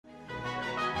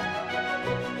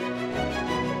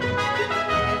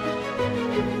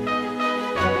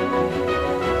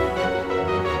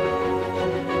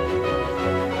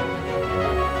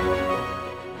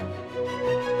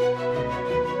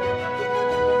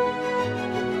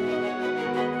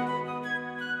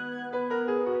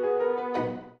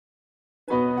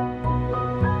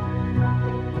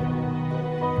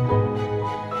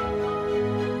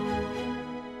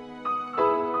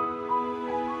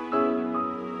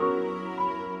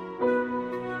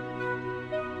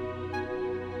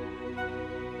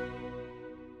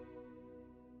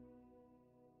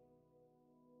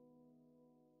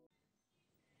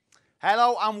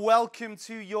Hello and welcome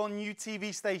to your new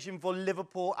TV station for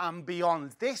Liverpool and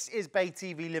beyond. This is Bay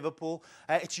TV Liverpool.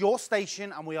 It's your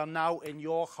station and we are now in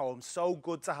your home. So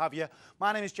good to have you.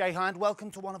 My name is Jay Hind. Welcome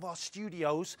to one of our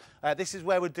studios. This is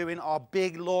where we're doing our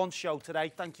big launch show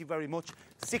today. Thank you very much.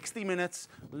 60 minutes,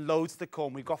 loads to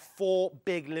come. We've got 4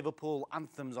 big Liverpool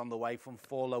anthems on the way from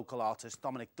 4 local artists.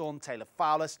 Dominic Dunn, Taylor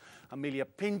Fowlis, Amelia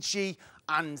Pinchy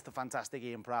and the fantastic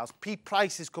Ian Prowse. Pete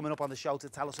Price is coming up on the show to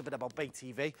tell us a bit about Bay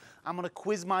TV. I'm going to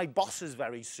quiz my bosses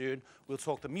very soon. We'll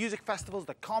talk the music festivals,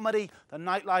 the comedy, the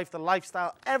nightlife, the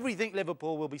lifestyle. Everything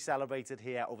Liverpool will be celebrated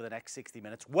here over the next 60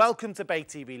 minutes. Welcome to Bay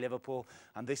TV Liverpool,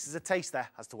 and this is a taster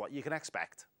as to what you can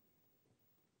expect.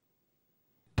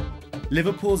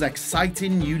 Liverpool's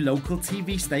exciting new local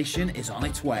TV station is on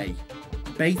its way.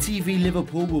 Bay TV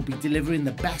Liverpool will be delivering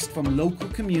the best from local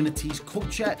communities,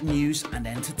 culture, news and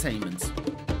entertainment.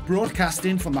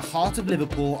 Broadcasting from the heart of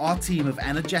Liverpool, our team of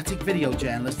energetic video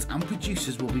journalists and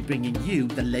producers will be bringing you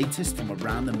the latest from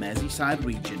around the Merseyside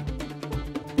region.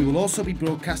 We will also be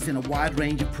broadcasting a wide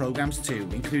range of programmes too,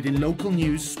 including local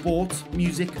news, sport,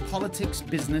 music, politics,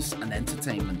 business and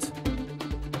entertainment.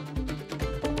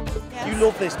 You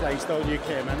love this place, don't you,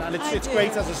 Kim? And it's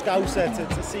great as a Scouser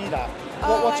to see that.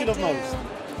 What do you love most?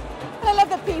 I love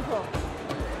the people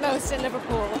most in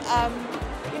Liverpool.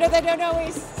 You know, they don't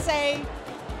always say,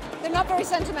 they're not very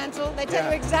sentimental. They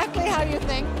tell you exactly how you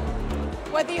think,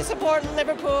 whether you support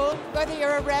Liverpool, whether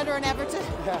you're a Red or an Everton.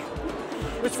 Yeah.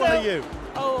 Which one are you?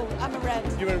 Oh, I'm a Red.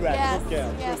 You're a Red, yes, good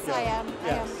girl. Yes, good girl. I am. Yes. I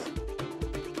am.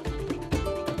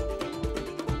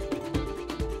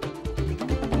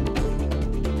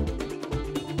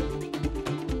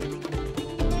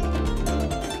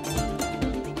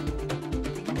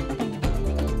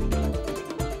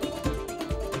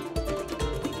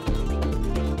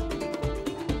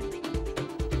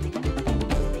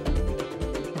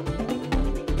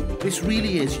 This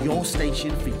really is your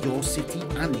station for your city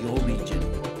and your region.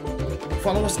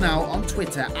 Follow us now on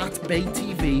Twitter at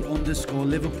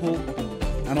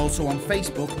BayTV_Liverpool and also on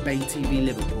Facebook, Bay TV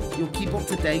Liverpool. You'll keep up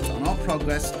to date on our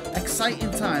progress.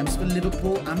 Exciting times for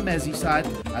Liverpool and Merseyside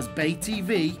as Bay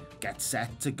TV gets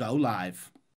set to go live.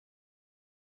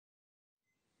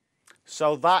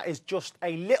 So that is just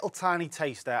a little tiny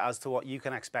taster as to what you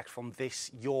can expect from this,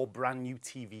 your brand new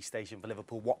TV station for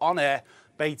Liverpool. We're on air,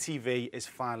 Bay TV is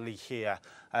finally here.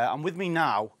 And with me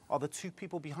now are the 2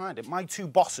 people behind it, my 2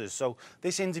 bosses. So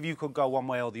this interview could go one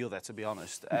way or the other, to be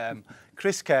honest.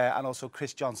 Chris Kerr and also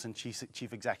Chris Johnson,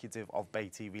 Chief Executive of Bay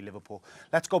TV Liverpool.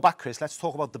 Let's go back, Chris. Let's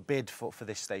talk about the bid for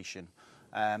this station.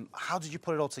 How did you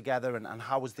put it all together and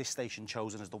how was this station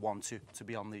chosen as the one to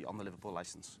be on the Liverpool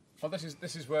licence? Well,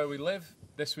 this is where we live.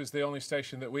 This was the only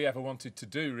station that we ever wanted to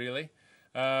do, really.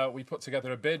 We put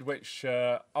together a bid which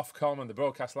Ofcom and the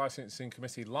Broadcast Licensing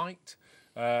Committee liked.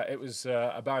 It was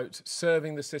about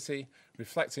serving the city,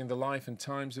 reflecting the life and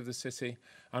times of the city,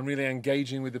 and really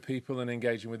engaging with the people and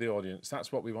engaging with the audience.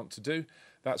 That's what we want to do.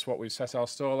 That's what we've set our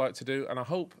stall out to do, and I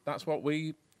hope that's what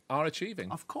we are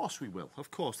achieving. Of course we will,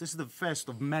 of course. This is the first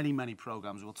of many, many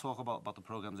programmes. We'll talk about the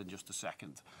programmes in just a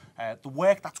second. The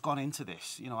work that's gone into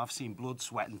this, you know, I've seen blood,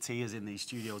 sweat and tears in these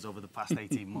studios over the past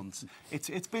 18 months.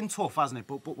 It's been tough, hasn't it?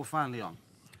 But we're finally on.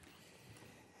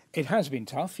 It has been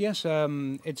tough, yes.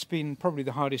 It's been probably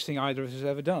the hardest thing either of us has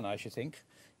ever done, I should think.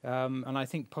 And I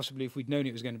think possibly if we'd known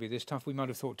it was going to be this tough, we might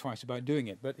have thought twice about doing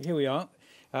it. But here we are.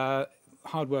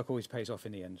 Hard work always pays off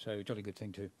in the end, so jolly good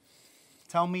thing too.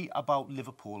 Tell me about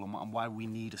Liverpool and why we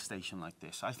need a station like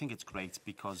this. I think it's great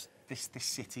because this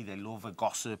city, they love a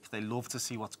gossip, they love to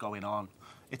see what's going on.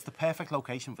 It's the perfect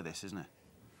location for this, isn't it?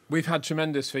 We've had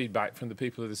tremendous feedback from the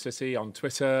people of the city on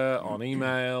Twitter, on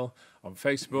email, on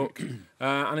Facebook,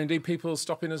 and indeed people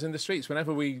stopping us in the streets.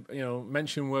 Whenever we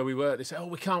mention where we were, they say, oh,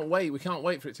 we can't wait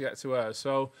for it to get to us.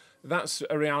 So that's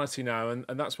a reality now,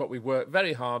 and that's what we've worked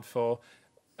very hard for.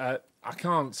 I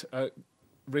can't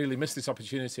really miss this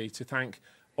opportunity to thank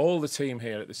all the team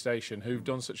here at the station who've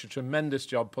done such a tremendous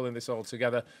job pulling this all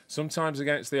together, sometimes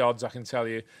against the odds, I can tell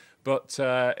you, but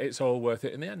it's all worth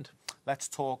it in the end. Let's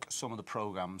talk some of the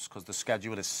programmes, because the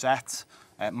schedule is set.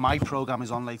 My programme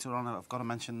is on later on, I've got to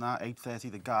mention that,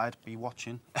 8:30, The Guide, be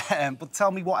watching. But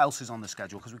tell me what else is on the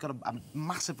schedule, because we've got a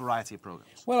massive variety of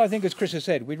programmes. Well, I think as Chris has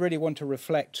said, we really want to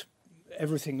reflect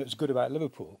everything that's good about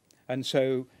Liverpool, and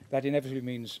so that inevitably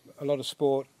means a lot of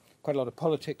sport, quite a lot of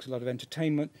politics, a lot of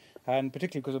entertainment, and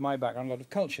particularly because of my background, a lot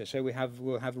of culture. So we'll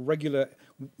have regular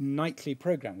nightly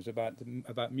programmes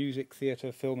about music,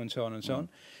 theatre, film, and so on and so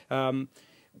on.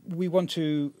 We want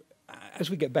to as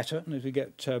we get better and as we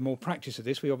get more practice of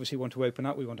this, we obviously want to open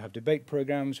up. We want to have debate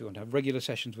programs. We want to have regular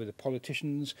sessions with the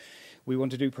politicians. We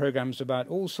want to do programs about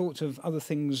all sorts of other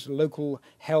things, local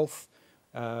health,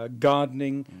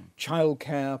 gardening,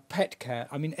 childcare, pet care.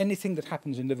 I mean, anything that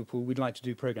happens in Liverpool, we'd like to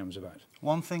do programs about.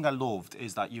 One thing I loved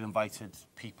is that you invited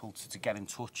people to get in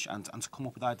touch and to come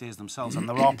up with ideas themselves. And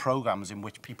there are programmes in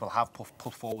which people have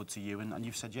put forward to you, and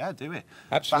you've said, yeah, do it.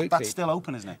 Absolutely. That's still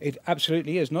open, isn't it? It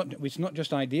absolutely is. It's not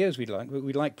just ideas we'd like, but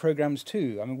we'd like programmes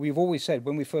too. I mean, we've always said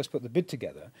when we first put the bid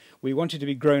together, we wanted to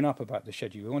be grown up about the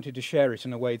schedule. We wanted to share it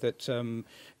in a way that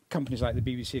companies like the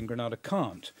BBC in Granada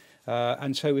can't.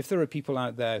 And so if there are people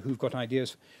out there who've got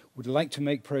ideas, would like to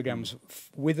make programmes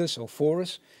with us or for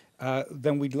us,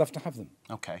 then we'd love to have them.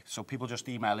 Okay, so people just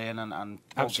email in and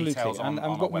absolutely. Details on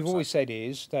what we've website. always said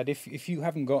is that if you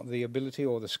haven't got the ability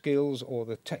or the skills or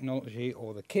the technology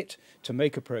or the kit to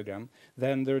make a programme,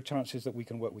 then there are chances that we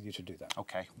can work with you to do that.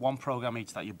 Okay, one programme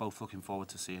each that you're both looking forward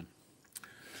to seeing.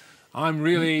 I'm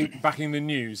really backing the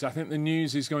news. I think the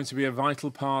news is going to be a vital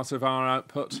part of our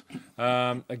output.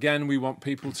 Again, we want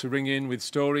people to ring in with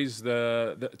stories,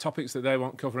 the topics that they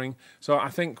want covering. So I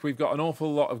think we've got an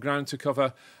awful lot of ground to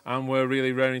cover, and we're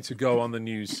really raring to go on the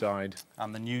news side.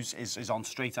 And the news is on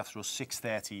straight after us.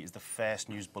 6:30 is the first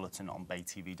news bulletin on Bay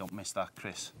TV. Don't miss that,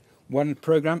 Chris. One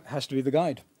programme has to be the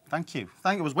guide. Thank you.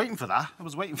 I was waiting for that.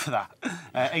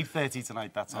 8:30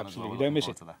 tonight, that's on as well. Absolutely, don't miss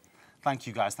it. Thank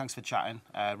you, guys. Thanks for chatting.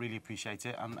 Really appreciate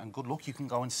it. And good luck. You can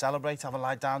go and celebrate, have a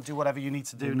lie down, do whatever you need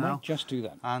to do now. Just do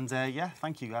that. And, yeah,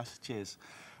 thank you, guys. Cheers.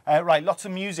 Right, lots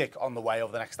of music on the way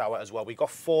over the next hour as well. We've got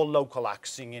 4 local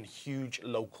acts singing huge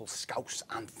local Scouse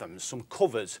anthems, some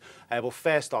covers. But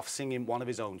first off, singing one of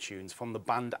his own tunes from the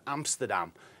band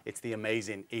Amsterdam. It's the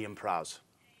amazing Ian Prowse.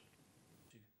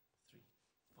 2, 3,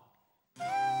 4.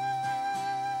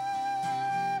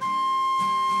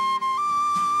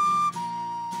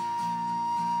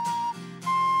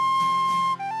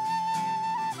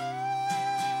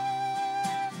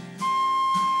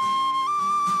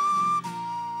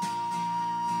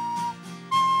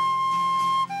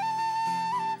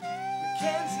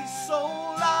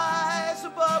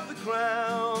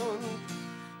 Ground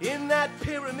in that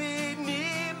pyramid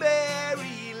near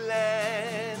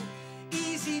Maryland.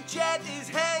 EasyJet is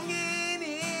hanging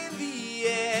in the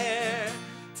air,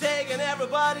 taking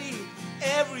everybody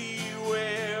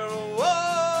everywhere.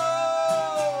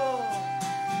 Whoa.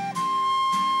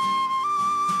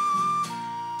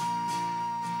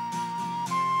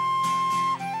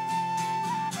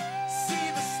 See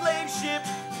the slave ship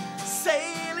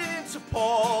sailing into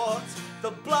port. The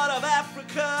blood of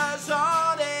Africa's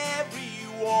on every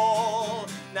wall.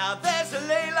 Now there's a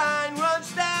ley line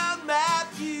runs down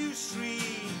Matthew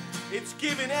Street. It's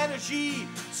giving energy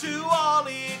to all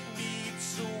it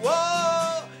needs.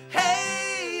 Whoa,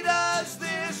 hey, does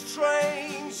this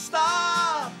train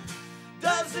stop?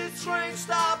 Does this train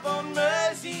stop on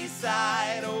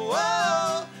Merseyside?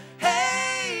 Whoa,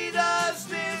 hey, does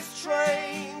this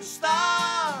train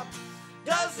stop?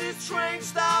 Does this train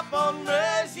stop on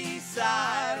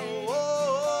Merseyside?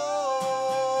 Whoa.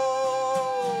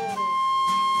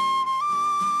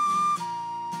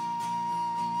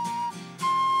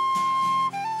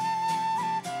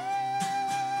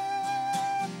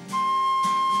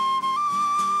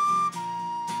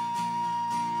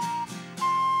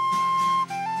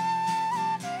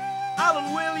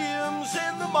 Alan Williams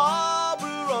in the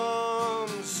Marlborough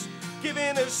Arms,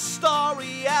 giving a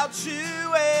story out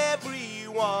to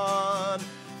everyone.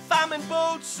 Famine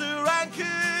boats are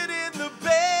anchored in the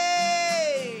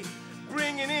bay,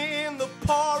 bringing in the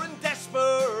poor and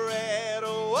desperate.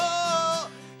 Oh,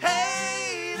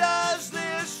 hey, does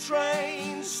this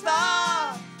train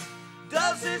stop?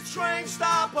 Does this train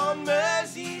stop on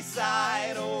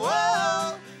Merseyside?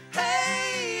 Oh,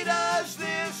 hey, does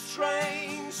this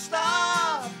train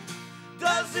stop?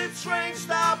 Does this train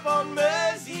stop on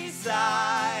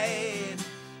Merseyside?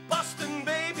 Boston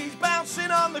babies bouncing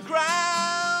on the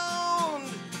ground,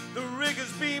 the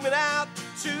riggers beaming out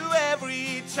to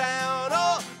every town.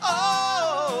 Oh,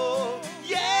 oh,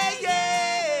 yeah, yeah.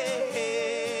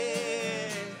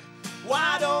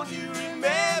 Why don't you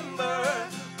remember?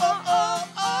 Oh, oh,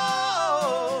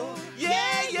 oh,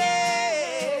 yeah, yeah.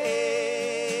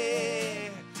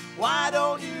 Why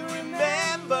don't you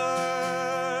remember?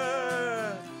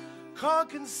 Can't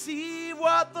conceive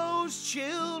what those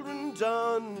children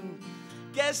done.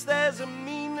 Guess there's a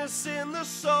meanness in the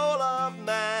soul of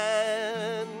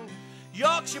man.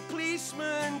 Yorkshire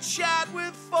policemen chat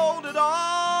with folded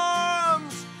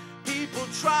arms. People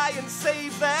try and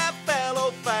save their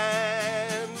fellow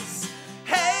fans.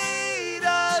 Hey,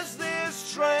 does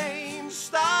this train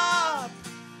stop?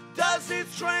 Does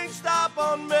its train stop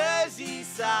on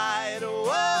Merseyside?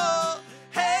 Oh,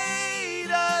 hey,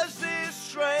 does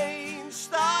this train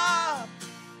stop?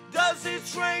 Does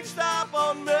this train stop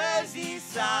on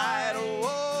Merseyside?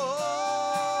 Oh.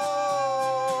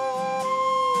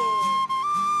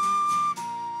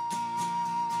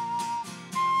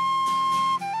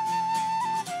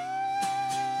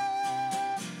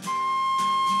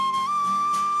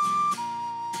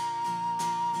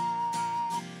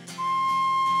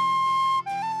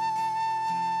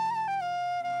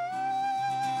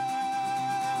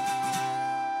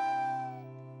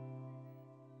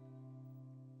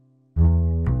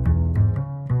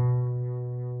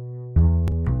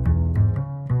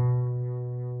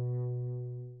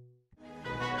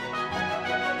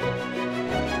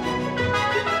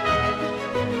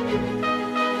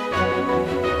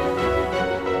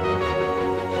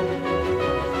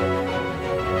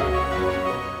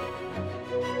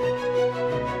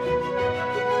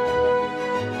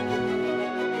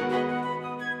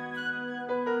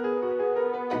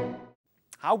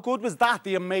 How good was that?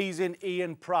 The amazing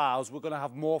Ian Prowse. We're going to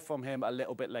have more from him a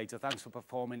little bit later. Thanks for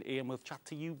performing, Ian. We'll chat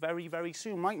to you very, very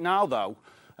soon. Right now, though,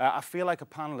 I feel like a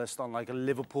panellist on like a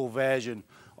Liverpool version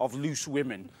of Loose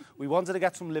Women. We wanted to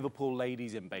get some Liverpool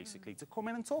ladies in, basically, to come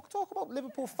in and talk about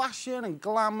Liverpool fashion and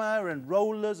glamour and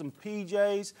rollers and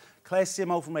PJs. Claire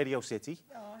Simo from Radio City.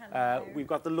 Oh, hello. We've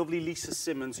got the lovely Lisa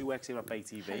Simmons, who works here at Bay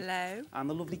TV. Hello. And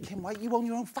the lovely Kim White. You own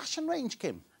your own fashion range,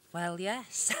 Kim. Well,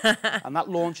 yes. And that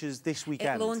launches this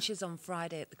weekend. It launches on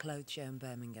Friday at the Clothes Show in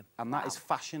Birmingham. And that is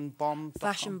fashionbomb.com?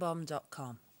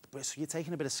 Fashionbomb.com. So you're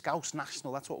taking a bit of Scouse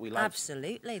National, that's what we like.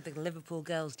 Absolutely, the Liverpool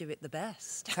girls do it the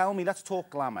best. Tell me, let's talk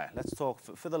glamour. Let's talk,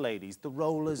 for the ladies, the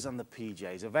rollers and the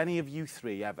PJs. Have any of you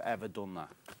three ever done that?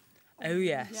 Oh,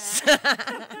 yes.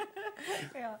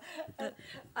 Yeah.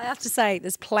 I have to say,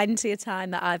 there's plenty of time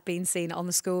that I've been seen on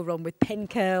the school run with pin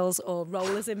curls or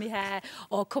rollers in my hair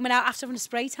or coming out after having a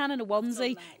spray tan and a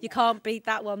onesie. You can't beat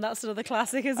that one. That's another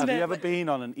classic, isn't it? Have you ever been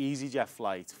on an EasyJet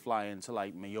flight flying to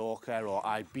like Mallorca or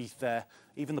Ibiza?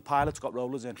 Even the pilots got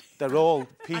rollers in. They're all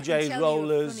PJs, I can tell rollers.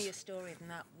 you a funnier story than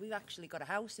that. We've actually got a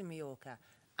house in Mallorca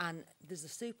and there's a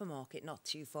supermarket not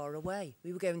too far away.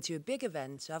 We were going to a big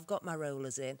event, so I've got my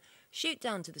rollers in, shoot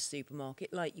down to the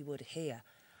supermarket like you would here.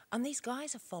 And these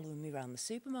guys are following me around the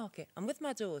supermarket. I'm with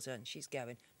my daughter and she's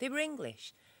going, they were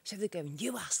English. So they're going,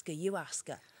 you ask her, you ask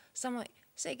her. So I'm like,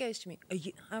 so he goes to me,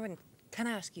 can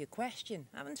I ask you a question?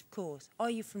 I went, of course. Are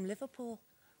you from Liverpool?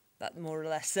 That more or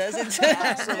less says it. So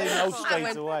they know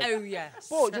straight away. Oh, yes.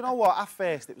 But you know what? At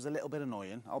first, it was a little bit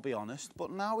annoying, I'll be honest. But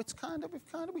now it's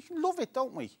we can love it,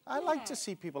 don't we? I like to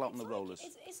see people out on the rollers.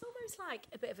 It's almost like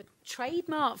a bit of a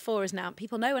trademark for us now.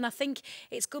 People know, and I think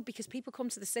it's good because people come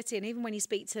to the city, and even when you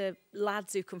speak to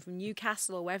lads who come from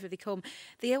Newcastle or wherever they come,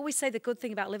 they always say the good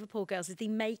thing about Liverpool girls is they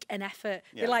make an effort.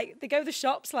 Yeah. They go to the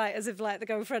shops like as if like they're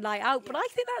going for a night out. But I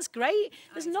think that's great.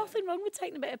 There's nothing wrong with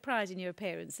taking a bit of pride in your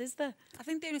appearance, is there? I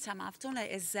think the only time I've done it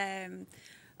is,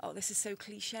 this is so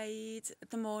cliched,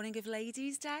 the morning of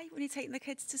Ladies' Day, when you're taking the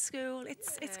kids to school.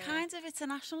 It's a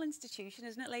national institution,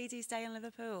 isn't it, Ladies' Day in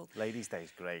Liverpool? Ladies' Day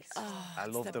is great. Oh, I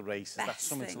love the races. That's best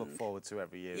something to look thing. forward to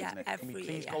every year, Yeah, isn't it? Can we every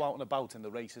please year. go out and about in the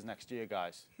races next year,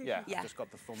 guys? Yeah, Yeah. I've just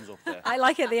got the thumbs up there. I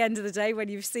like at the end of the day when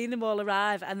you've seen them all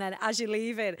arrive and then as you're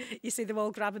leaving, you see them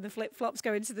all grabbing the flip-flops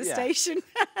going to the Yeah. station.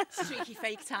 Streaky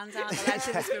fake tan down the legs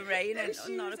if it's been raining.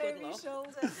 Not a good look.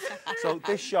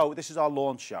 So this is our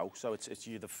launch show. So it's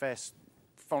you,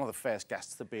 one of the first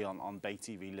guests to be on Bay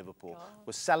TV Liverpool.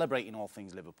 We're celebrating all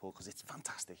things Liverpool because it's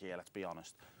fantastic here, let's be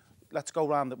honest. Let's go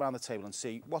round the table and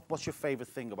see, what's your favourite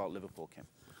thing about Liverpool, Kim?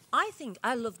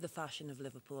 I love the fashion of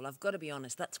Liverpool. I've got to be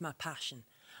honest, that's my passion.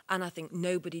 And I think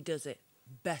nobody does it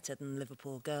better than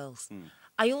Liverpool girls.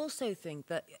 I also think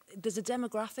that there's a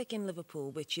demographic in Liverpool,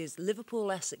 which is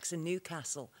Liverpool, Essex and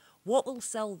Newcastle. What will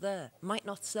sell there might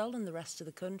not sell in the rest of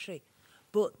the country.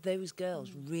 But those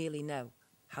girls really know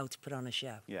how to put on a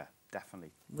show. Yeah,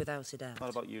 definitely. Without a doubt. What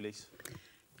about you, Lise?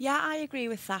 Yeah, I agree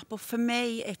with that. But for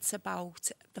me, it's about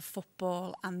the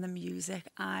football and the music.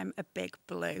 I'm a big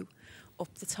Blue,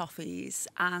 up the toffees.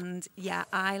 And yeah,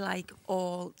 I like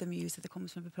all the music that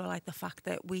comes from Liverpool. I like the fact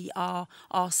that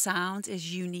our sound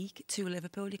is unique to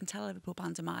Liverpool. You can tell a Liverpool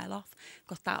band a mile off.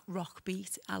 Got that rock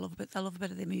beat. I love a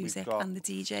bit of the music and the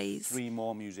DJs. 3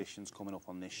 more musicians coming up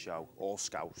on this show, all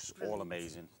Scouse, all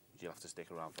amazing. you'll have to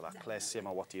stick around for that. Claire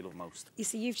Simmer, what do you love most? You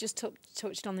see, you've just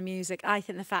touched on the music. I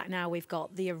think the fact now we've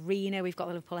got the arena, we've got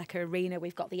the Liverpool Echo Arena,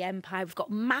 we've got the Empire, we've got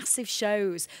massive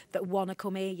shows that want to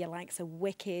come here. Your likes of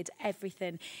Wicked,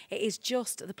 everything. It is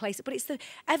just the place. But it's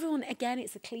everyone, again,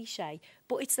 it's a cliche,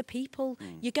 but it's the people.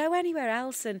 You go anywhere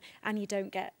else and you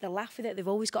don't get the laugh with it. They've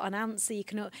always got an answer.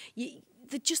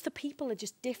 The people are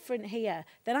just different here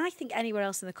than I think anywhere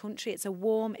else in the country. It's a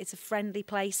warm, it's a friendly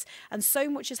place, and so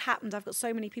much has happened. I've got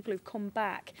so many people who've come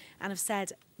back and have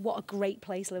said what a great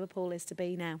place Liverpool is to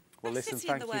be now. Well, Best listen,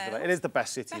 city in thank the you for that. world. It is the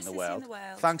best city in the world.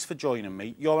 Thanks for joining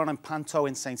me. You're on in Panto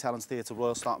in St Helens Theatre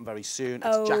Royal starting very soon.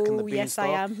 It's Jack and the Beanstalk. Yes,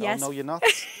 I am. Yes. Oh, no, you're not.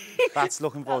 That's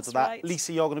looking forward to that. Right.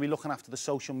 Lisa, you're going to be looking after the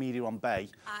social media on Bay.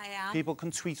 I am. People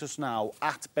can tweet us now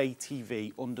at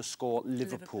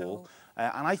BayTV_Liverpool.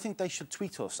 And I think they should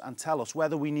tweet us and tell us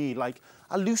whether we need like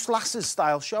a Loose Lasses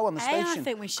style show on the station. I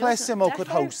think we should. Claire Simo could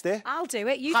host it. I'll do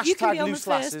it. You Hashtag can be on Loose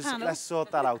the first Lasses. panel. Let's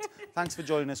sort that out. Thanks for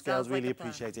joining us, girls. Sounds like Really a plan.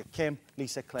 appreciate it. Kim,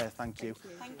 Lisa, Claire, thank you.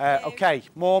 Thank you. Okay,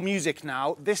 more music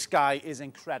now. This guy is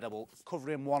incredible,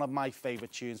 covering one of my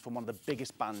favourite tunes from one of the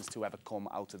biggest bands to ever come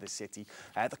out of this city.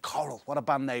 The Coral, what a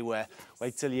band they were.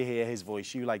 Wait till you hear his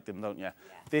voice. You like them, don't you? Yeah.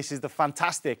 This is the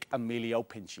fantastic Emilio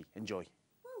Pinci. Enjoy.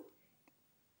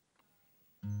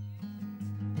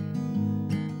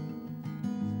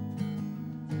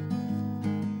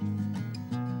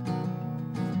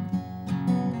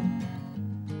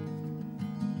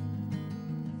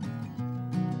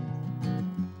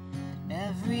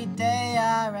 Every day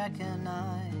I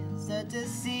recognize the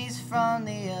deceased from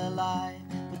the alive,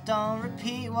 but don't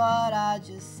repeat what I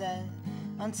just said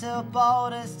until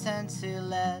boulders turn to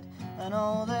lead, and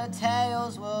all the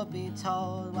tales will be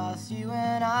told whilst you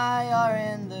and I are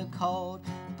in the cold.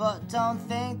 But don't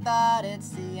think that it's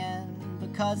the end,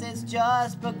 because it's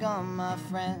just begun, my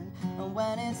friend. And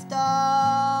when it's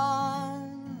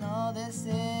done, all this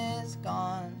is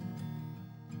gone.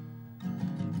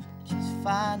 Just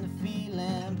find the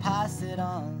feeling, pass it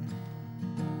on.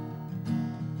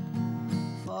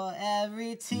 For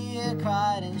every tear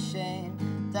cried in shame,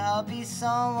 there'll be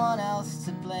someone else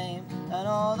to blame. And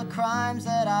all the crimes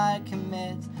that I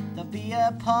commit, there'll be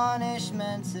a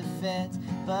punishment to fit.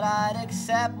 But I'd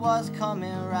accept what's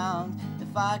coming round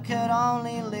if I could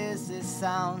only lose this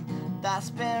sound that's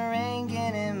been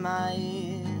ringing in my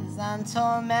ears and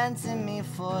tormenting me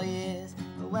for years.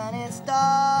 But when it's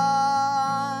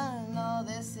done, all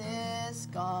this is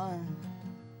gone.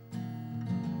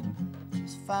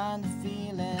 Just find the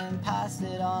feeling, pass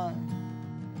it on.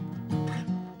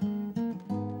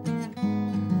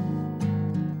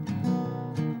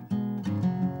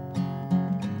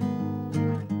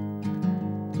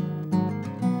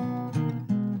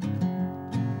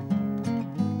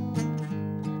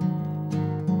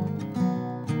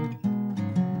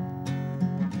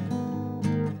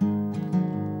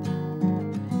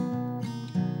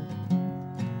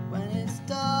 When it's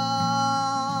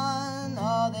done,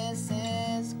 all this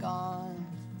is gone.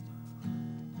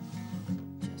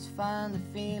 Just find the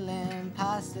feeling,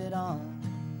 pass it on.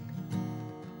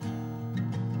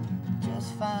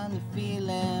 Just find the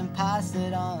feeling, pass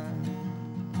it on.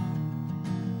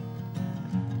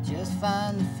 Just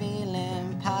find the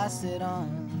feeling, pass it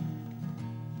on.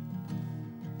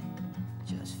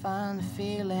 Just find the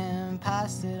feeling,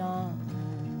 pass it on.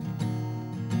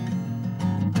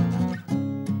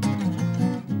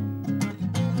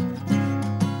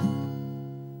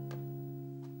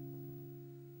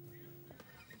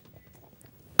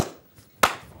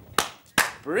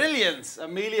 Brilliant.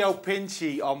 Emilio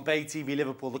Pinci on Bay TV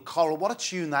Liverpool, The Coral. What a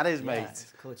tune that is, mate. Yeah,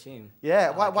 it's a cool tune.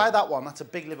 Yeah, I like why it. that one? That's a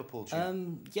big Liverpool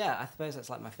tune. Yeah, I suppose that's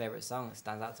like my favourite song. It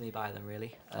stands out to me by them,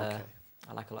 really. Okay.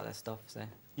 I like a lot of their stuff, so...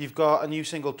 You've got a new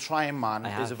single, Trying Man, I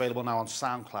is have. available now on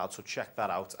SoundCloud, so check that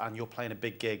out. And you're playing a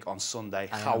big gig on Sunday,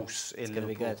 I am. House in It's gonna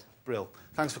be Liverpool. good. Brill.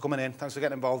 Thanks for coming in. Thanks for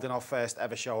getting involved in our first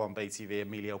ever show on Bay TV.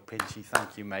 Emilio Pinci,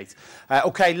 thank you, mate.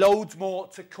 OK, loads more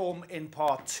to come in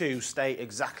part 2. Stay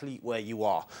exactly where you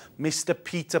are. Mr.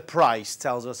 Peter Price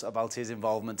tells us about his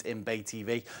involvement in Bay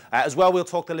TV. As well, we'll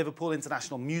talk the Liverpool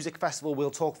International Music Festival, we'll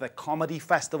talk the Comedy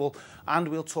Festival, and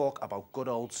we'll talk about good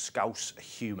old Scouse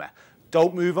humour.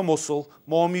 Don't move a muscle.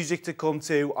 More music to come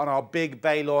to on our big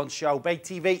Bay launch show. Bay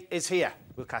TV is here.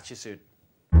 We'll catch you soon.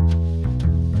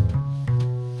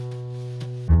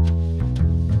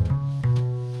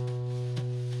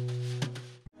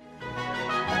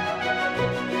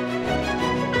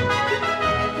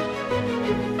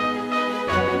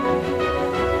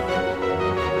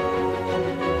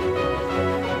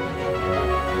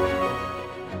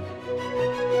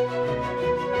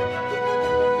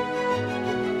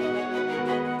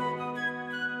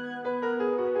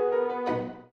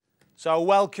 So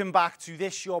welcome back to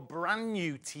this, your brand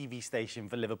new TV station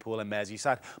for Liverpool and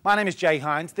Merseyside. My name is Jay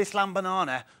Hines. This lamb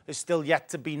banana is still yet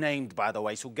to be named, by the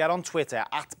way, so get on Twitter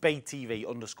at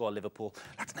BayTV_Liverpool.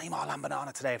 Let's name our lamb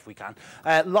banana today if we can.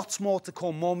 Lots more to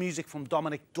come, more music from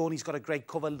Dominic Dunn. He's got a great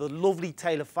cover. The lovely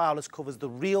Taylor Fowler's covers The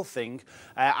Real Thing.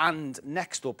 And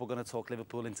next up, we're going to talk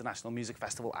Liverpool International Music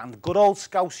Festival and good old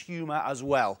Scouse humour as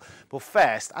well. But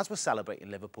first, as we're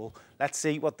celebrating Liverpool, let's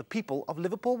see what the people of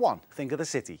Liverpool 1 think of the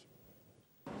city.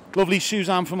 Lovely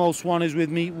Suzanne from Old Swan is with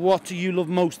me. What do you love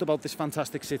most about this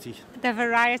fantastic city? The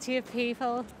variety of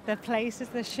people, the places,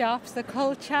 the shops, the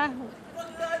culture.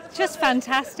 Just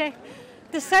fantastic.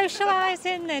 The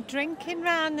socialising, the drinking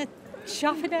round, the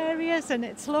shopping areas, and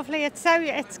it's lovely. It's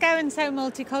going so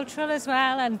multicultural as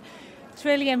well, and it's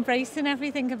really embracing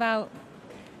everything about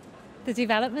the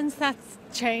developments that's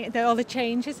all the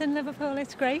changes in Liverpool.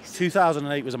 It's great.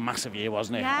 2008 was a massive year,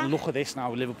 wasn't it? Yeah. And look at this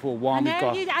now, Liverpool 1. I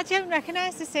know, I don't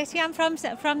recognise the city. I'm from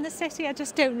the city. I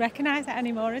just don't recognise it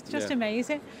anymore. It's just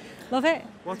amazing. Love it.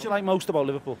 What do you like most about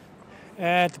Liverpool?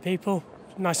 The people,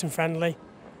 nice and friendly.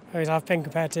 I always have been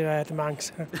compared to the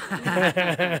Manx.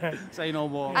 Say no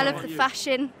more. I love the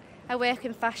fashion. I work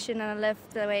in fashion and I love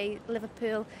the way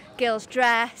Liverpool girls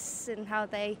dress and how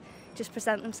they just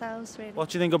present themselves, really. What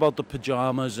do you think about the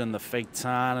pyjamas and the fake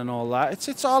tan and all that?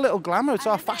 It's our little glamour, it's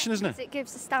our fashion, isn't it? It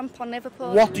gives a stamp on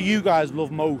Liverpool. What do you guys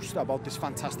love most about this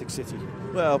fantastic city?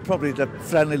 Well, probably the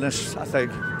friendliness, I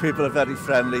think. People are very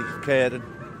friendly, caring,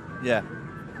 yeah.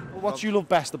 What do you love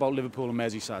best about Liverpool and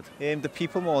Merseyside? The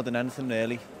people more than anything,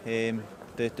 really.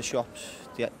 The shops,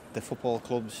 the football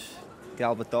clubs, the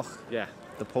Albert Dock. Yeah.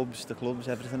 The pubs, the clubs,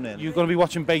 everything really. You're going to be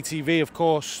watching Bay TV, of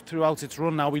course, throughout its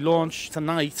run now. We launch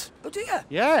tonight. Oh, do you?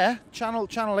 Yeah, Channel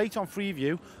 8 on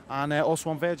Freeview and also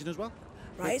on Virgin as well.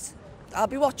 Right. I'll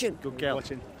be watching. Good girl.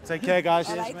 Take care, guys.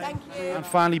 All right, thank you. And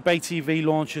finally, Bay TV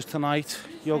launches tonight.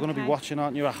 You're going to be watching,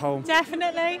 aren't you, at home?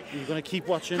 Definitely. You're going to keep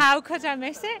watching? How could I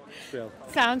miss it? Bill.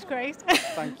 Sounds great.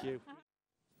 Thank you.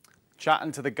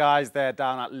 Chatting to the guys there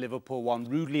down at Liverpool 1,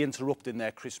 rudely interrupting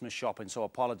their Christmas shopping, so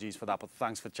apologies for that, but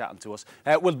thanks for chatting to us.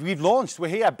 Well, we've launched, we're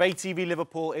here. Bay TV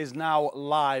Liverpool is now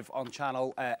live on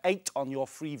Channel 8 on your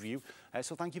Freeview.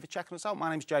 So thank you for checking us out. My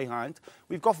name's Jay Hind.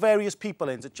 We've got various people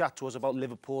in to chat to us about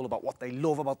Liverpool, about what they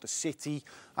love about the city.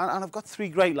 And I've got three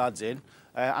great lads in,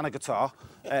 and a guitar,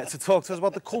 to talk to us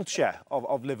about the culture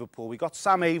of Liverpool. We've got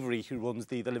Sam Avery, who runs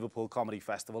the Liverpool Comedy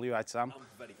Festival. You right, Sam? I'm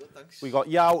very good, thanks. We've got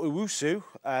Yao Owusu,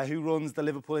 who runs the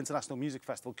Liverpool International Music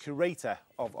Festival, curator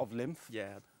of LIMF. Yeah,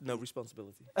 no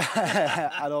responsibility.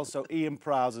 And also Ian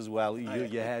Prowse as well.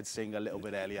 You heard sing a little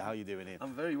bit earlier. How are you doing, Ian?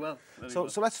 I'm very well. So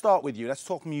let's start with you. Let's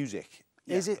talk music.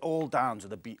 Yeah. Is it all down to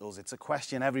the Beatles? It's a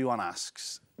question everyone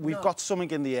asks. We've got something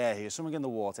in the air here, something in the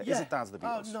water. Yeah. Is it down to the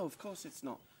Beatles? Oh, no, of course it's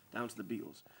not down to the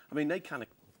Beatles. I mean, they kind of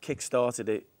kick-started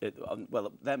it,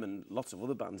 well, them and lots of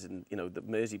other bands in, you know, the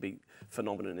Merseybeat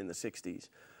phenomenon in the 60s.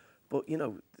 But, you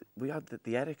know, we had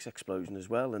the Eric's explosion as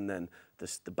well, and then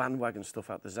the bandwagon stuff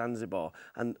out the Zanzibar.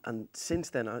 And since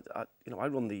then, I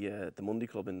run the Monday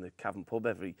Club in the Cavern Pub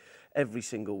every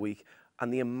single week,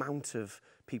 and the amount of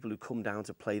people who come down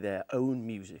to play their own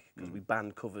music, because we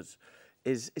band covers,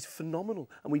 is phenomenal,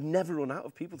 and we never run out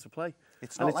of people to play.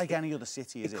 It's not like any other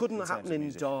city, is it? It couldn't happen in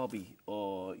Derby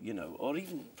or, you know, or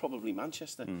even probably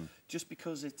Manchester, just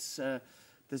because it's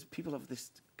there's people have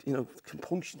this, you know,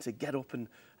 compunction to get up and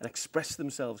express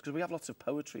themselves, because we have lots of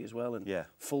poetry as well and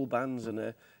full bands, and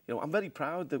you know, I'm very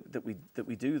proud that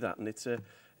we do that, and it's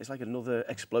like another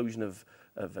explosion of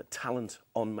talent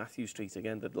on Matthew Street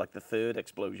again, like the third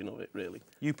explosion of it, really.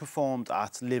 You performed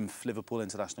at LIMF, Liverpool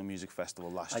International Music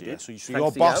Festival last year. Did. So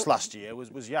your boss last year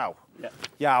was Yao. Yeah.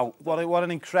 Yao, what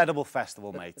an incredible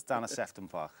festival, mate. It's down at Sefton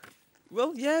Park.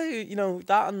 Well, yeah, you know,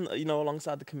 that and, you know,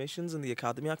 alongside the commissions and the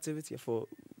academy activity, I thought,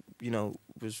 you know,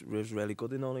 was really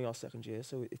good in only our second year,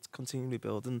 so it's continually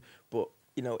building. But,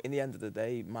 you know, in the end of the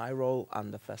day, my role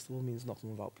and the festival means nothing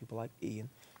without people like Ian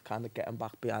kind of getting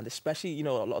back behind, especially, you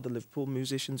know, a lot of the Liverpool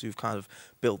musicians who've kind of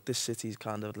built this city's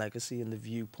kind of legacy and the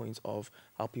viewpoint of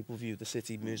how people view the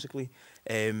city musically.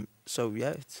 So, yeah,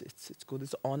 it's good.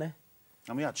 It's an honour.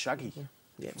 And we had Shaggy.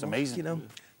 Yeah, it's amazing. You know,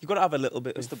 you've got to have a little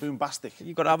bit of... Mr. Boombastic.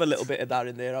 You've got to have a little bit of that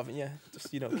in there, haven't you?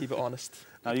 Just, you know, keep it honest.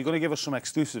 Now, you're going to give us some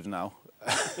exclusives now.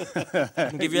 I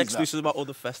can give you exclusives about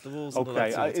other festivals.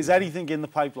 Okay, and is anything in the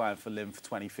pipeline for LIMF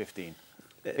 2015?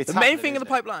 The main thing in the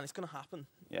pipeline is going to happen,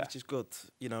 which is good,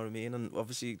 you know what I mean? And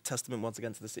obviously, testament once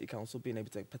again to the City Council being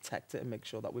able to protect it and make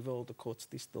sure that with all the cuts,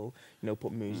 they still, you know,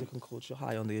 put music and culture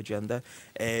high on the agenda.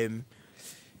 You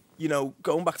know,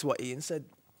 going back to what Ian said,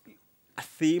 a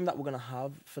theme that we're going to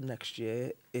have for next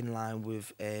year in line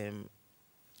with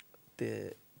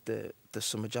the the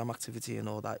summer jam activity and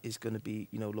all that is going to be,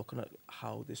 you know, looking at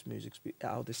how this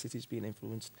how this city's being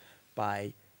influenced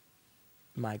by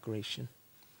migration.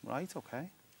 Right. Okay.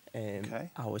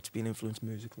 How it's been influenced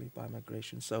musically by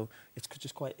migration. So it's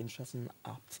just quite interesting and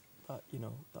apt that, you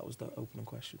know, that was the opening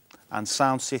question. And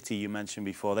Sound City, you mentioned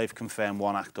before, they've confirmed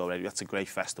one act already. That's a great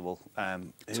festival.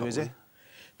 Who is it?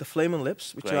 The Flaming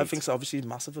Lips, which I Great. think is obviously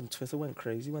massive, and Twitter went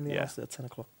crazy when they Yeah. announced it at 10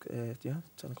 o'clock. 10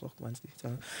 o'clock Wednesday.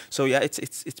 So yeah,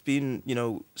 it's been, you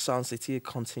know, Sound City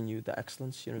continued the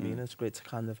excellence. You know what I mean? It's great to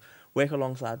kind of work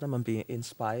alongside them and be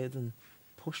inspired and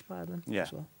pushed by them. Yeah,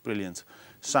 as well. brilliant.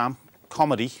 Sam,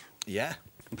 comedy. Yeah.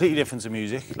 Completely different to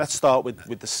music. Let's start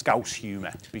with the Scouse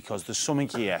humour, because there's something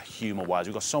here humour-wise.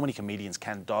 We've got so many comedians: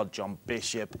 Ken Dodd, John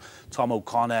Bishop, Tom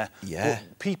O'Connor. Yeah.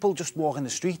 But people just walking the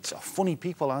streets are funny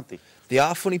people, aren't they? They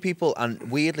are funny people,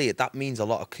 and weirdly, that means a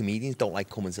lot of comedians don't like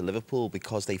coming to Liverpool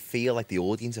because they feel like the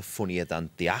audience are funnier than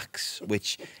the acts,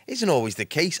 which isn't always the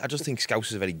case. I just think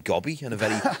Scousers are very gobby and are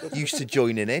very used to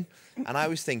joining in. And I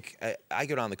always think, I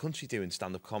go around the country doing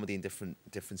stand-up comedy in different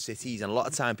cities, and a lot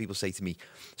of time people say to me,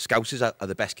 Scousers are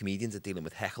the best comedians at dealing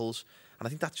with heckles. And I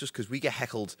think that's just because we get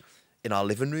heckled in our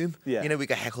living room. Yeah. You know, we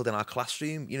get heckled in our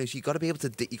classroom. You know, so you got to be able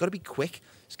to, you got to be quick.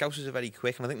 Scousers are very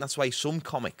quick, and I think that's why some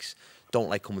comics don't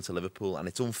like coming to Liverpool, and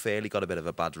it's unfairly got a bit of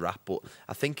a bad rap. But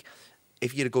I think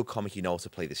if you're a good comic, you know how to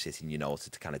play the city and you know how to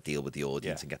kind of deal with the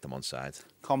audience and get them on side.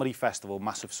 Comedy Festival,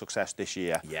 massive success this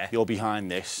year. Yeah. You're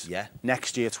behind this. Yeah.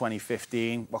 Next year,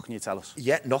 2015, what can you tell us?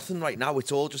 Yeah, nothing right now.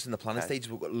 It's all just in the planning stage.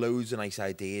 We've got loads of nice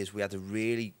ideas. We had a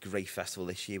really great festival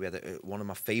this year. We had one of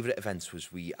my favourite events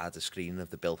was we had a screening of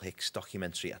the Bill Hicks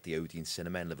documentary at the Odeon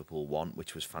Cinema in Liverpool 1,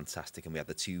 which was fantastic. And we had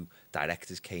the two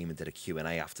directors came and did a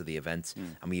Q&A after the event.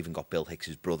 And we even got Bill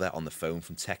Hicks's brother on the phone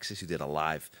from Texas who did a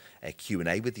live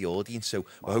Q&A with the audience. So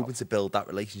we're hoping to build that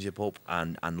relationship up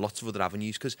and lots of other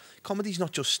avenues, because comedy's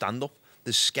not just stand-up.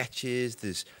 There's sketches,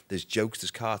 there's jokes, there's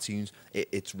cartoons.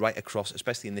 It's right across,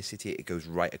 especially in this city, it goes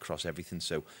right across everything.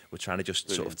 So we're trying to just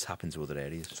sort of tap into other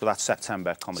areas. So that's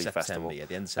September Comedy Festival. Yeah,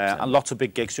 the end of September. And lots of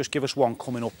big gigs. Just give us one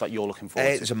coming up that you're looking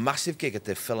forward to. There's a massive gig at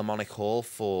the Philharmonic Hall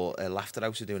for Laughter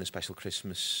House. We're doing a special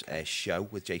Christmas show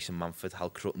with Jason Manford,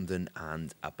 Hal Cruttenden,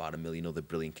 and about 1 million other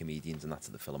brilliant comedians, and that's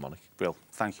at the Philharmonic. Brill.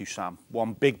 Thank you, Sam.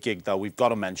 One big gig, though, we've got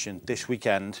to mention this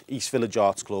weekend, East Village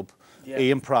Arts Club. Yeah.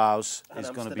 Ian Prowse is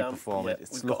going to be performing. Yeah.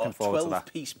 It's We've looking forward to that.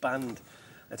 12-piece band.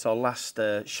 It's our last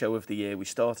show of the year. We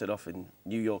started off in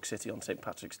New York City on St.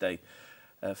 Patrick's Day.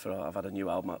 I've had a new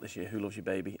album out this year, Who Loves You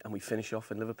Baby, and we finish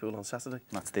off in Liverpool on Saturday.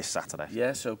 That's this Saturday.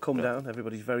 Yeah, so come down.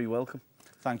 Everybody's very welcome.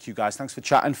 Thank you, guys. Thanks for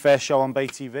chatting. First show on Bay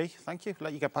TV. Thank you.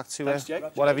 Let you get back to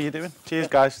whatever you're doing. Cheers,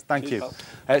 guys. Thank you.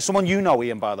 Someone you know,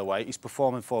 Ian, by the way, he's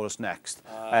performing for us next.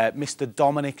 Mr.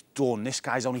 Dominic Dunn. This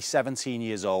guy's only 17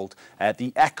 years old.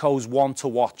 The Echoes One to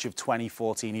Watch of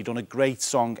 2014. He done a great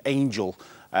song, Angel,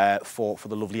 for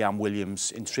the lovely Anne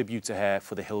Williams, in tribute to her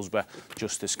for the Hillsborough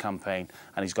Justice Campaign.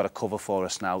 And he's got a cover for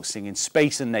us now, singing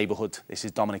Space and Neighbourhood. This is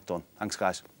Dominic Dunn. Thanks,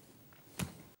 guys.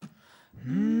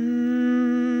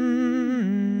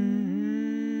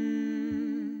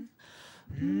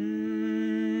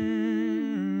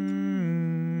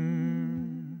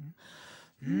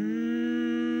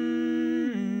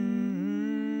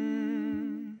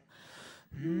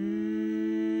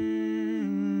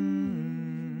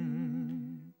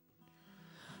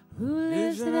 Who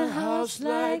lives in a house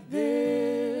like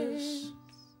this?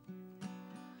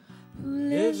 Who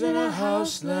lives in a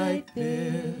house like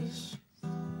this?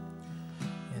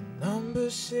 In number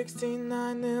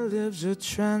 69 there lives a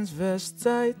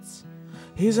transvestite.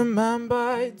 He's a man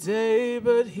by day,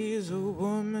 but he's a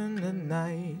woman at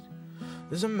night.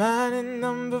 There's a man in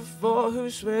number 4 who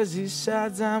swears he's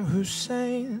Saddam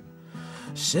Hussein.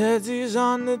 Said he's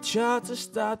on the chart to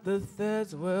start the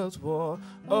Third World War.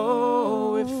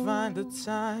 Oh, if you find the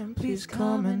time, please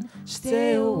come and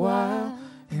stay a while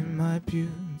in my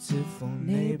beautiful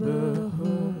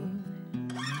neighborhood.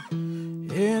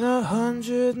 In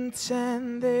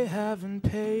 110 they haven't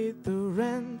paid the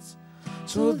rent,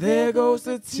 so there goes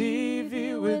the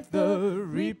TV with the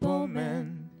repo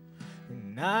men.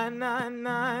 In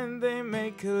 999 they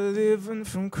make a living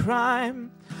from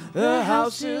crime. The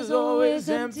house is always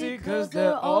empty 'cause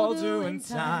they're all doing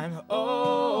time.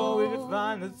 Oh, if you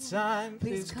find the time,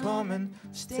 please come and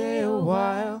stay a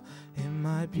while in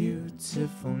my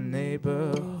beautiful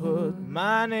neighborhood.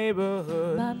 My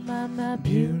neighborhood, my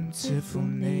beautiful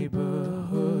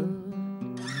neighborhood.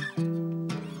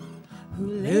 Who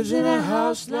lives in a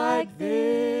house like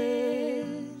this?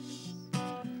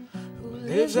 Who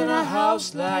lives in a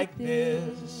house like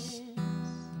this?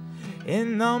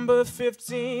 In number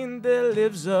 15 there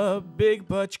lives a big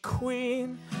butch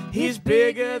queen. He's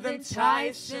bigger than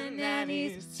Tyson and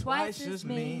he's twice as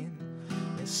mean.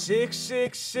 In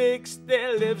 666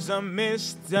 there lives a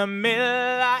Mr.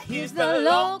 Miller. He's the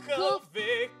local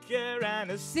vicar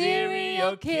and a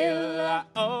serial killer.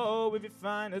 Oh, if you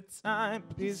find a time,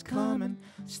 please come and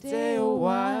stay a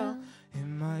while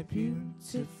in my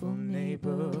beautiful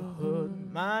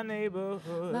neighborhood. My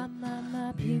neighborhood,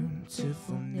 my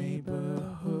beautiful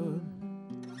neighborhood.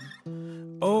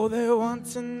 Oh, they want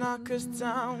to knock us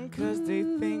down 'cause they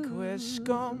think we're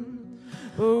scum.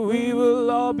 But we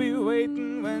will all be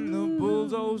waiting when the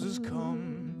bulldozers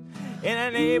come. In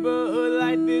a neighborhood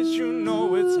like this, you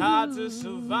know it's hard to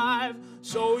survive.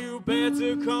 So you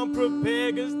better come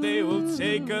prepared, 'cause they will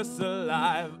take us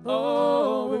alive.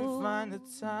 Oh, if you find the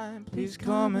time, please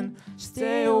come and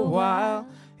stay a while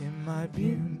in my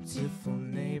beautiful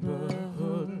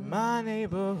neighborhood. My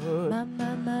neighborhood,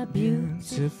 my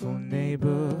beautiful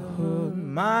neighborhood.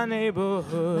 My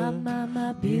neighborhood,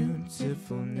 my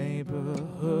beautiful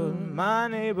neighborhood. My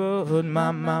neighborhood,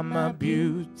 my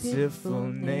beautiful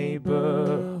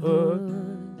neighborhood.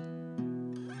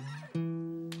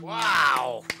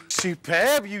 Wow!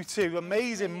 Superb, you two.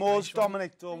 Amazing. Moors,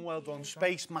 Dominic Dunn, well done.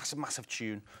 Space, massive, massive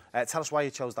tune. Tell us why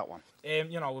you chose that one.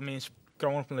 You know, I mean,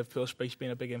 growing up in Liverpool, Space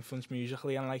being a big influence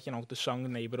musically, and like, you know, the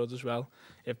song Neighbourhood as well.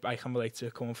 If I can relate to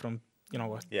it coming from, you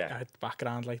know, a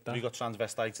background like that. You got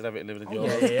transvestites and everything living in Oh,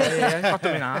 yours. yeah. Got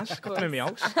them in ours, got them in my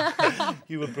house.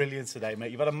 You were brilliant today,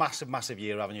 mate. You've had a massive, massive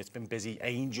year, haven't you? It's been busy.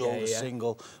 Angel, the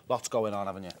single, lots going on,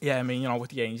 haven't you? Yeah, I mean, you know,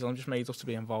 with the Angel, I'm just made us to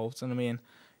be involved, and I mean,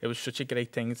 it was such a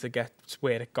great thing to get to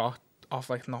where it got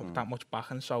off, like, not that much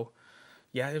backing, so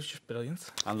yeah, it was just brilliant.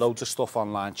 And loads of stuff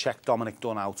online. Check Dominic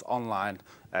Dunn out online.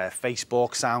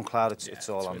 Facebook, SoundCloud, it's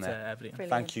all on there. Everything.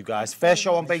 Thank you, guys. First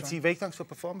show on BayTV. Thanks for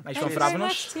performing. Nice one for having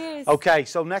us. Cheers. OK,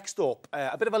 so next up,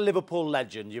 a bit of a Liverpool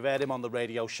legend. You've heard him on the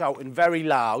radio shouting very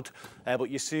loud, but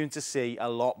you're soon to see a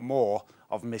lot more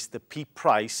of Mr. Pete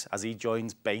Price as he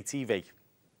joins BayTV.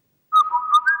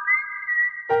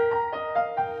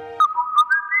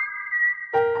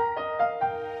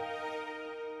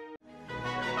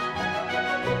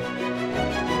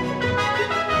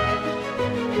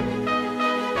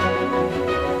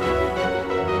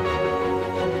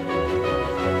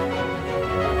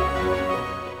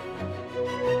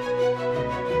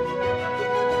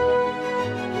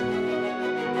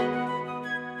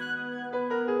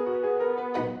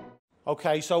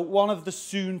 OK, so one of the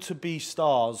soon-to-be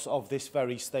stars of this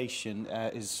very station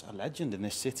is a legend in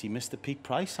this city, Mr. Pete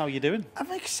Price. How are you doing?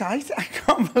 I'm excited. I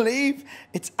can't believe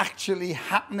it's actually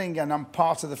happening, and I'm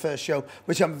part of the first show,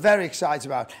 which I'm very excited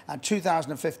about. And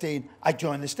 2015, I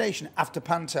joined the station after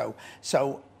Panto.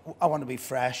 So I want to be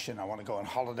fresh, and I want to go on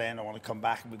holiday, and I want to come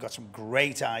back, and we've got some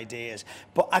great ideas.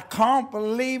 But I can't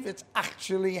believe it's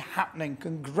actually happening.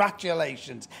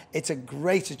 Congratulations. It's a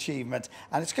great achievement,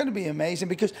 and it's going to be amazing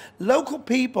because local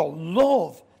people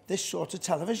love this sort of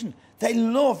television. They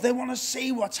want to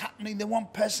see what's happening. They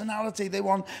want personality. They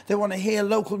want to hear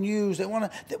local news. They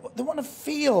want to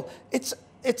feel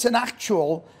it's an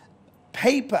actual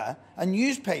paper, a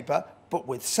newspaper, but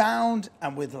with sound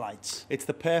and with lights. It's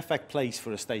the perfect place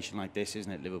for a station like this, isn't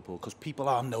it, Liverpool? Because people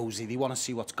are nosy, they want to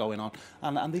see what's going on,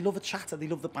 and they love a chatter, they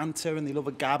love the banter, and they love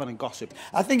a gab and gossip.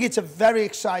 I think it's a very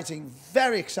exciting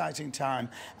time,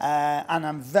 and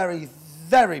I'm very,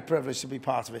 very privileged to be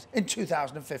part of it in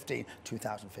 2015.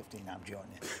 2015, I'm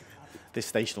joining you. This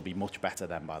station will be much better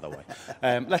then, by the way.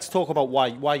 Let's talk about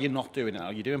why you're not doing it now.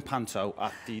 You're doing Panto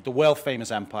at the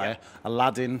world-famous Empire. Yeah.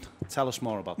 Aladdin, tell us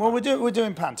more about that. Well, we're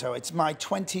doing Panto. It's my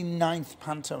 29th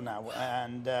Panto now.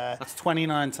 And that's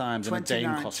 29 times in a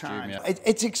Dane costume, yeah.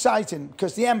 It's exciting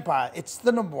because the Empire, it's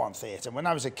the #1 theatre. When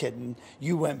I was a kid and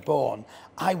you weren't born,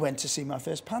 I went to see my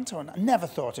first Panto, and I never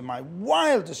thought in my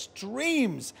wildest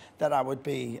dreams that I would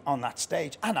be on that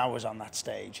stage, and I was on that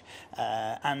stage.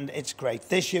 And it's great.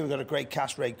 This year we've got a great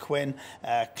cast, Ray Quinn,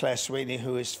 Claire Sweeney,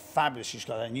 who is fabulous. She's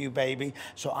got a new baby.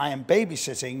 So I am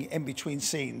babysitting in between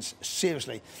scenes.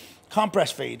 Seriously. Can't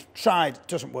breastfeed. Tried.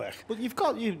 Doesn't work. Well, you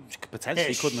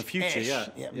potentially could in the future,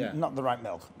 yeah. Not the right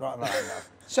milk. Not the right milk.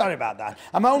 Sorry about that.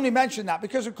 I'm only mentioning that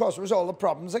because, of course, there was all the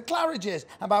problems at Claridge's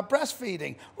about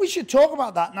breastfeeding. We should talk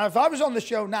about that. Now, if I was on the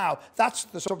show now, that's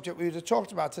the subject we would have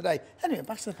talked about today. Anyway,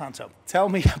 back to the Panto. Tell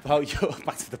me about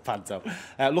back to the Panto.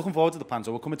 Looking forward to the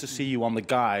Panto. We're coming to see you on the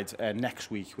guide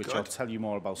next week, which I'll tell you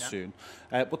more about soon.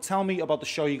 But tell me about the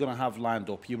show you're going to have lined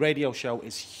up. Your radio show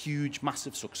is huge,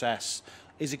 massive success.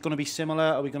 Is it going to be similar?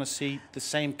 Are we going to see the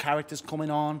same characters coming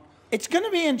on? It's going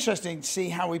to be interesting to see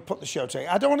how we put the show together.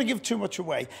 I don't want to give too much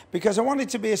away because I want it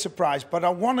to be a surprise, but I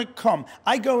want to come.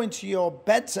 I go into your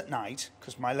beds at night,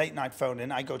 because my late night phone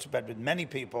in, I go to bed with many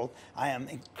people. I am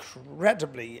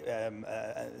incredibly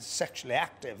sexually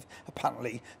active,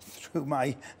 apparently, through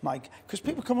my because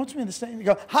people come up to me in the station and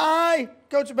go, "Hi,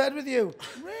 go to bed with you."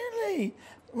 Really?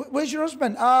 Where's your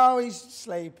husband? Oh, he's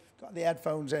asleep. Got the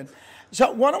headphones in.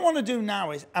 So what I want to do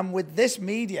now is, and with this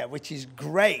media, which is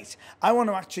great, I want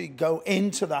to actually go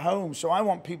into the home. So I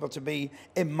want people to be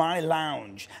in my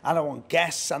lounge, and I want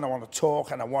guests, and I want to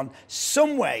talk, and I want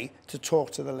some way to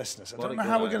talk to the listeners. I don't know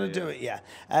how we're going to do it yet,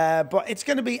 but it's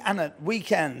going to be at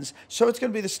weekends, so it's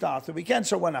going to be the start of the weekend.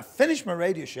 So when I finish my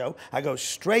radio show, I go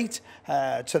straight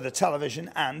to the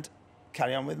television and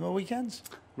carry on with my weekends.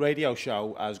 Radio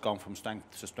show has gone from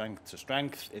strength to strength to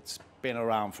strength. It's been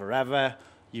around forever.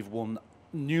 You've won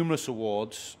numerous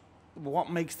awards.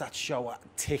 What makes that show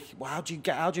tick? How do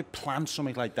you plan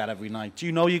something like that every night? Do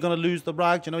you know you're going to lose the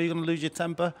rag? Do you know you're going to lose your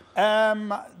temper?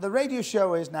 The radio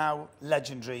show is now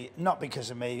legendary, not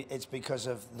because of me, it's because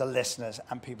of the listeners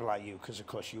and people like you, because of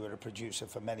course you were a producer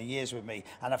for many years with me,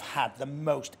 and I've had the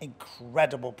most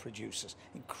incredible producers,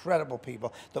 incredible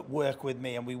people that work with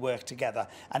me, and we work together,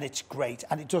 and it's great,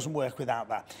 and it doesn't work without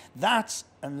that. That's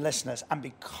and listeners, and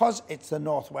because it's the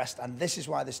Northwest, and this is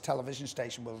why this television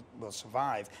station will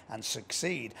survive and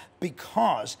succeed,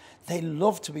 because they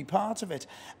love to be part of it.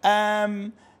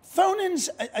 Phone-ins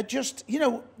are just, you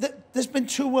know, there's been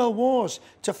 2 world wars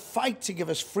to fight to give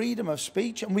us freedom of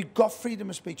speech, and we've got freedom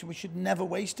of speech, and we should never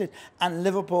waste it. And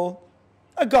Liverpool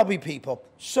are gobby people,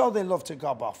 so they love to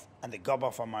gob off, and they gob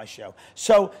off on my show.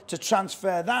 So to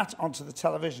transfer that onto the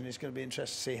television is going to be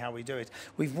interesting to see how we do it.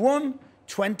 We've won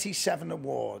 27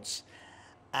 awards,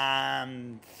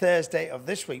 and Thursday of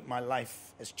this week my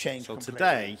life has changed completely.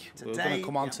 Today we're going to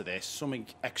come on to this. Something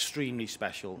extremely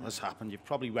special has happened. You've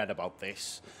probably read about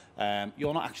this.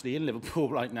 You're not actually in Liverpool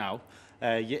right now.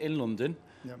 You're in London.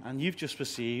 Yep. And you've just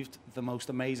received the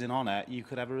most amazing honour you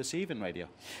could ever receive in radio.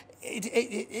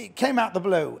 It came out the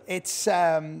blue. It's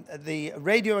the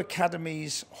Radio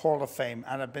Academy's Hall of Fame,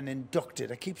 and I've been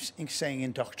inducted. I keep saying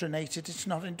indoctrinated. It's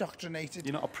not indoctrinated.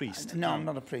 You're not a priest? No, I'm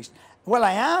not a priest. Well,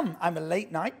 I am. I'm a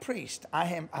late-night priest. I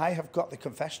have got the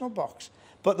confessional box.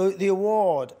 But the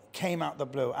award came out the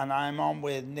blue, and I'm on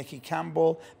with Nicky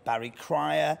Campbell, Barry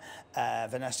Cryer,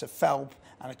 Vanessa Felp,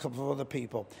 and a couple of other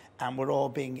people, and we're all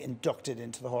being inducted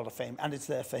into the Hall of Fame, and it's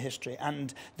there for history.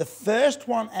 And the first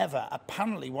one ever,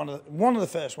 apparently one of the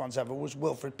first ones ever, was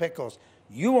Wilfred Pickles.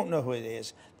 You won't know who it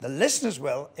is. The listeners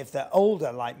will, if they're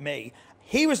older like me.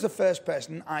 He was the first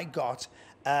person I got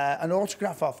an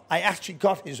autograph off. I actually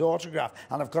got his autograph,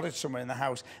 and I've got it somewhere in the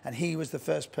house, and he was the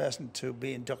first person to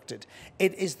be inducted.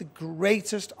 It is the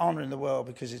greatest honour in the world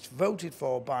because it's voted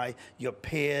for by your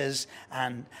peers,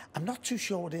 and I'm not too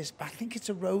sure what it is, but I think it's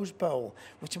a Rose Bowl,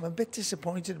 which I'm a bit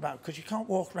disappointed about because you can't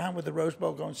walk around with the Rose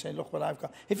Bowl going and say, look what I've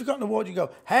got. If you've got an award, you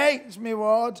go, hey, it's my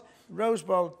award. Rose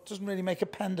Bowl doesn't really make a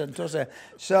pendant, does it?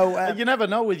 So you never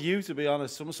know with you, to be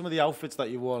honest. Some of the outfits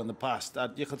that you wore in the past,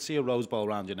 you could see a Rose Bowl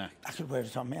around your neck. I could wear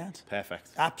it on my head.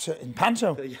 Perfect. Absolutely. In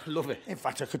Panto. Love it. In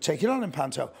fact, I could take it on in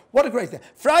Panto. What a great thing.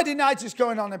 Friday night is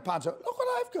going on in Panto. Look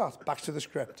what I've got. Back to the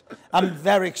script. I'm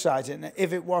very excited. And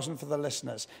if it wasn't for the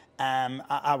listeners,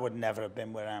 I would never have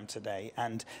been where I am today.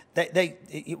 And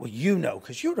well, you know,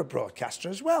 because you're a broadcaster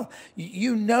as well.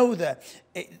 You know that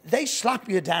they slap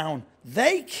you down.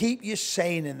 They keep you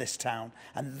sane in this town.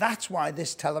 And that's why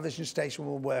this television station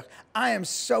will work. I am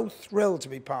so thrilled to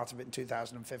be part of it in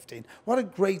 2015. What a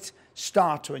great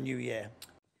start to a new year.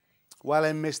 Well,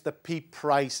 in Mr. Pete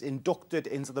Price, inducted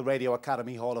into the Radio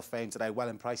Academy Hall of Fame today. Well,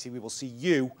 in Pricey, we will see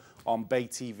you on Bay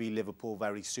TV Liverpool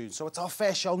very soon. So it's our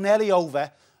fair show nearly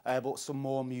over, but some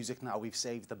more music now. We've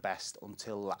saved the best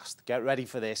until last. Get ready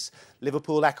for this.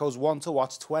 Liverpool Echoes One to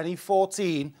Watch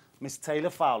 2014, Miss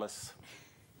Taylor Fowlers.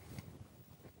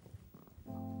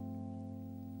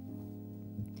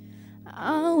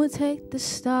 I would take the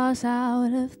stars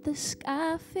out of the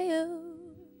sky for you.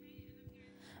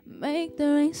 Make the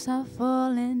rain stop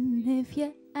falling if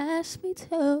you ask me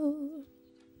to.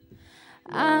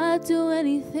 I'd do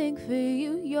anything for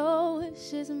you, your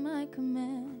wish is my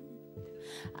command.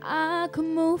 I could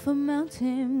move a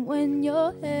mountain when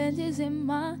your hand is in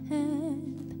my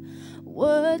hand.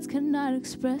 Words cannot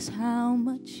express how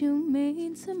much you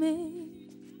mean to me.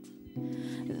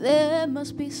 There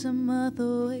must be some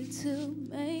other way to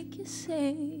make you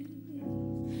see.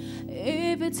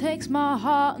 If it takes my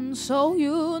heart and soul,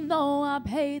 you know I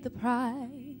pay the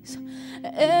price.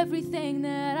 Everything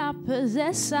that I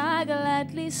possess, I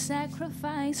gladly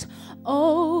sacrifice.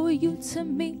 Oh, you to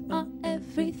me are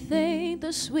everything,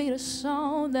 the sweetest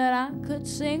song that I could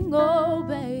sing. Oh,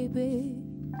 baby.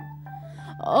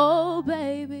 Oh,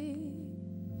 baby.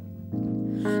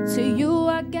 To you,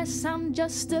 I guess I'm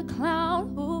just a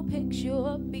clown who picks you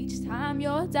up each time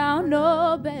you're down.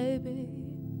 Oh, baby.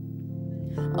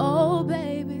 Oh,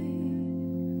 baby.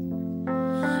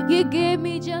 You give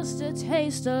me just a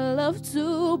taste of love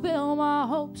to build my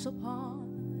hopes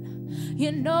upon.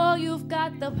 You know you've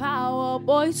got the power,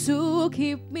 boy, to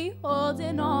keep me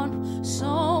holding on.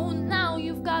 So now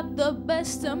you've got the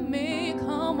best of me.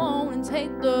 Come on and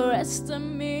take the rest of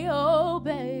me. Oh,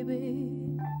 baby.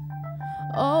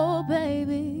 Oh,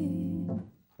 baby.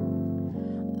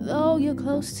 Though you're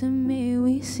close to me,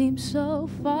 we seem so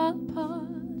far apart.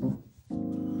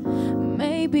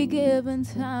 Maybe given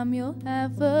time, you'll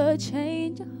ever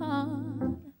change your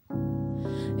heart.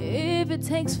 If it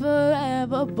takes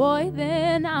forever, boy,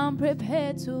 then I'm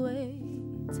prepared to wait.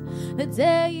 The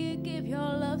day you give your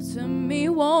love to me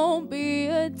won't be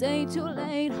a day too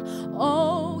late.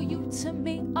 Oh, you to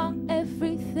me are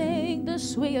everything, the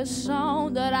sweetest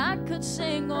song that I could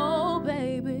sing. Oh,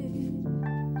 baby.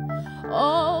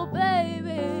 Oh,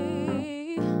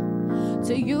 baby.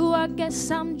 To you, I guess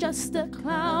I'm just a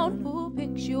clown who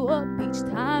picks you up each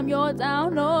time you're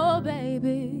down. Oh,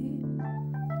 baby.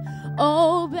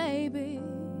 Oh, baby.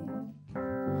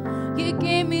 You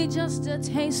gave me just a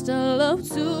taste of love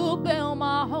to build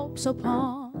my hopes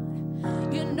upon.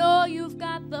 You know you've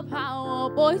got the power,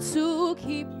 boy, to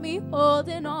keep me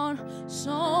holding on.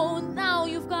 So now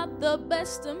you've got the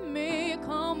best of me.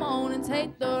 Come on and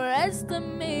take the rest of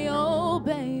me. Oh,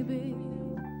 baby.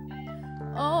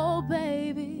 Oh,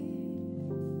 baby.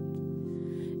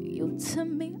 You to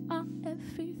me are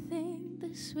everything,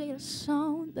 the sweetest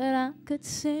song that I could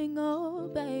sing. Oh,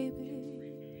 baby.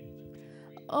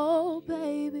 Oh,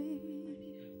 baby.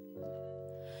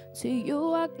 To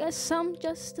you, I guess I'm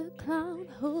just a clown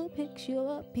who picks you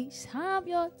up each time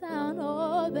you're down.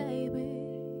 Oh, baby.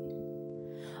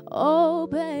 Oh,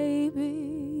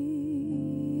 baby.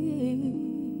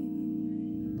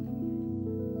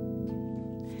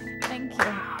 Thank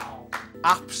you.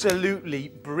 Absolutely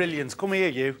brilliant. Come here,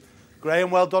 you.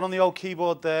 Graham, well done on the old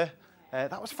keyboard there.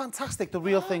 That was fantastic. The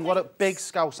real thing. What a big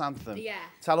Scouse anthem. Yeah.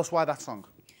 Tell us why that song.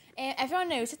 Everyone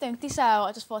knows it, don't they? So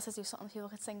I just thought I'd do something people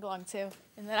could sing along to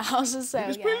in their houses. So, It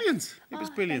was yeah. brilliant. It was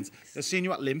brilliant. Thanks. I've seen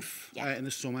you at Lymph in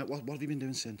the summer. What have you been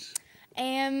doing since?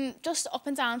 Just up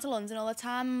and down to London all the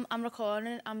time. I'm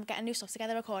getting new stuff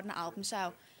together, recording an album,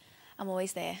 so I'm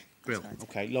always there. Brilliant.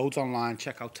 Okay, loads online.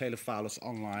 Check out Taylor Fowler's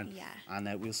online. Yeah.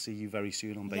 And we'll see you very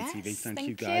soon on Bay TV. Yes, Thank thank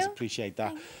you, guys. you. Appreciate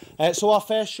that. So our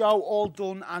first show, all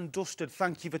done and dusted.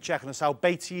 Thank you for checking us out.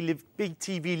 Bay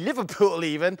TV Liverpool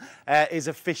even is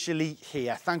officially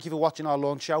here. Thank you for watching our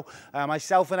launch show.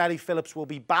 Myself and Ellie Phillips will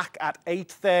be back at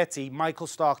 8:30. Michael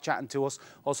Stark chatting to us.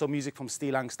 Also music from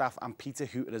Steel Langstaff and Peter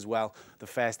Hooter as well. The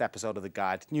first episode of The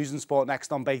Guide. News and sport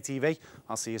next on Bay TV.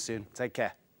 I'll see you soon. Take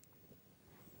care.